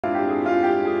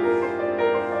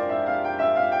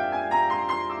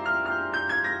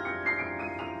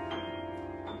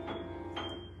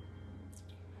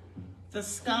The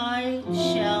sky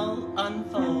shall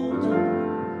unfold.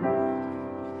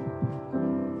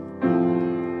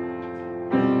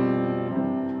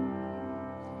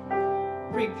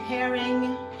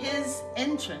 Preparing his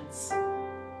entrance.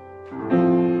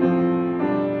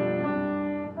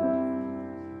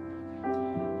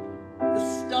 The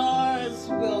stars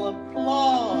will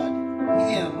applaud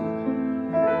him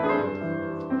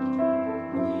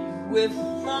with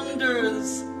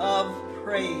thunders of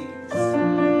praise.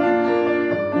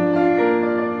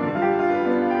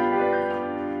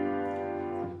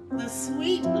 The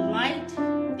sweet light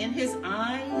in his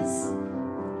eyes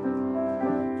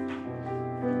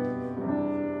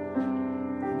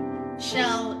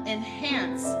shall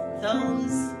enhance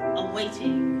those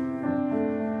awaiting.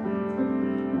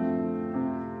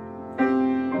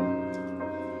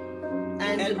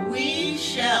 And we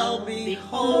shall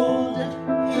behold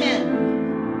him.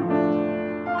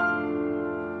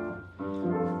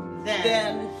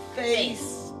 Then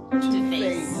face to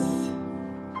face.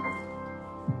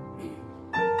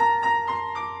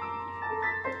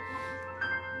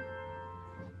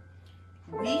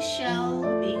 We shall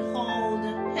behold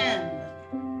him.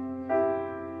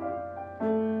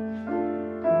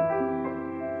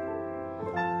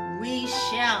 We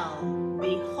shall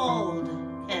behold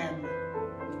him.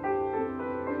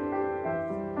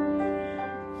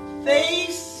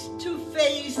 Face to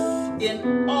face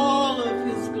in all of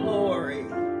his glory.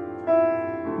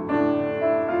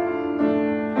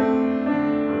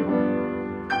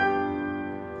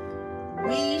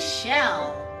 We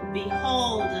shall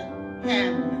behold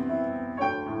him.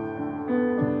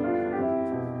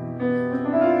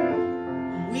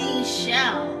 We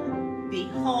shall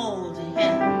behold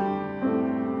him.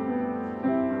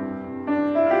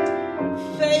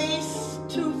 Face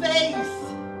to face.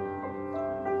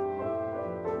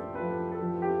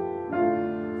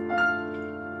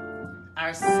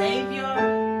 Our Savior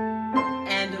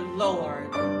and Lord.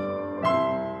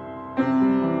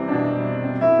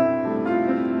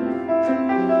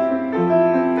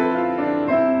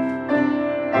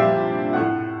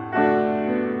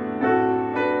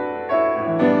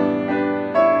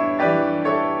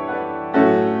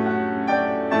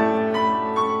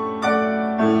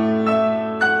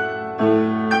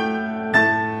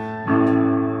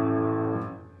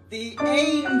 The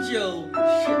angel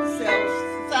shall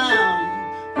sound.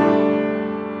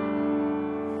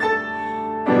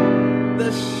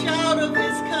 The shout of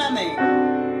his coming.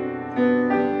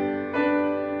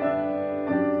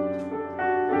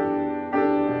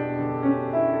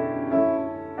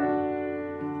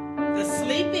 The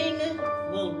sleeping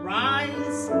will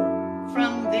rise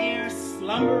from their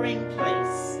slumbering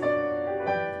place.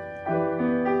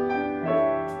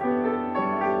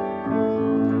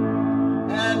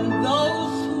 And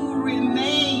those who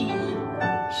remain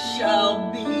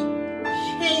shall be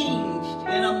changed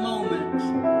in a moment.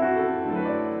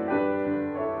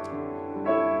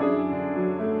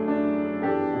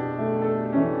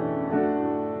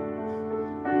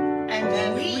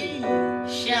 And we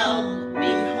shall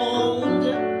behold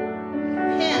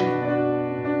him,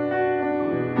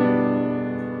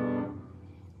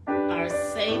 our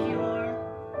Savior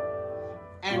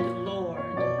and Lord.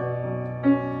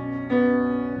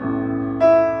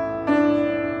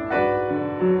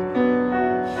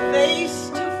 Face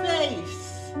to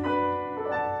face.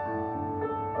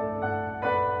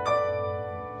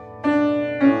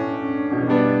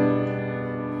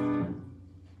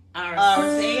 Our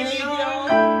Savior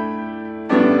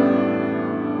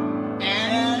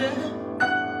and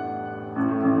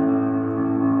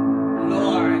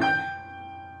Lord.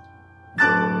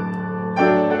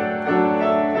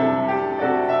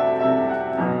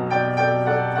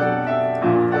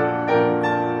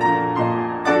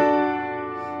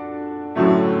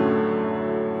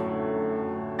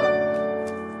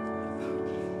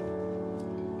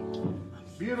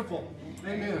 Beautiful.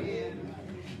 Amen.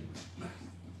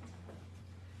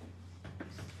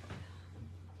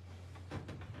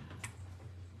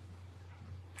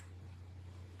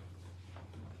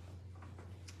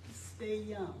 Stay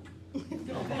young.